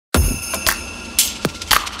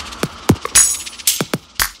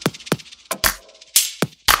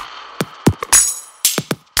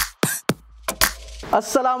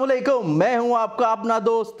अस्सलामुअलैकुम, मैं हूं आपका अपना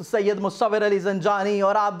दोस्त सैयद मुस्तफिर अली जंजानी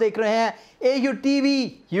और आप देख रहे हैं AU TV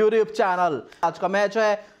यूट्यूब चैनल। आज का मैच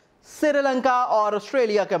है श्रीलंका और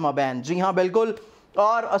ऑस्ट्रेलिया के माबैन। जी हां बिल्कुल,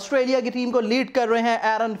 और ऑस्ट्रेलिया की टीम को लीड कर रहे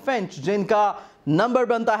हैं एरन फिंच जिनका नंबर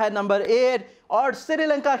बनता है नंबर 8, और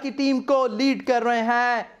श्रीलंका की टीम को लीड कर रहे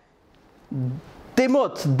हैं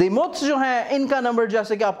दिमुथ जो हैं, इनका नंबर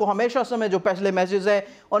जैसे कि आपको हमेशा से मैं जो पिछले मैचेस हैं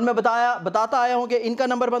उनमें बताता आया हूं कि इनका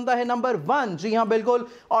नंबर बनता है नंबर 1। जी हां बिल्कुल,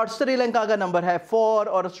 और श्रीलंका का नंबर है 4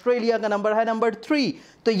 और ऑस्ट्रेलिया का नंबर है नंबर 3।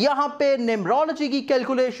 तो यहां पे न्यूमरोलॉजी की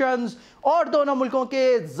कैलकुलेशंस और दोनों मुल्कों के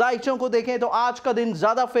जायचों को देखें तो आज का दिन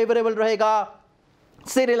ज्यादा फेवरेबल रहेगा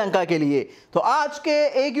श्रीलंका के लिए। तो आज के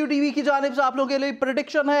AQ TV की जानिब से आप लोगों के लिए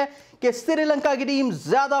प्रेडिक्शन है कि श्रीलंका की टीम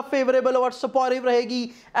ज्यादा फेवरेबल और सपोर्टिव रहेगी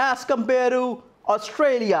एज कंपेयर टू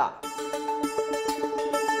Australia.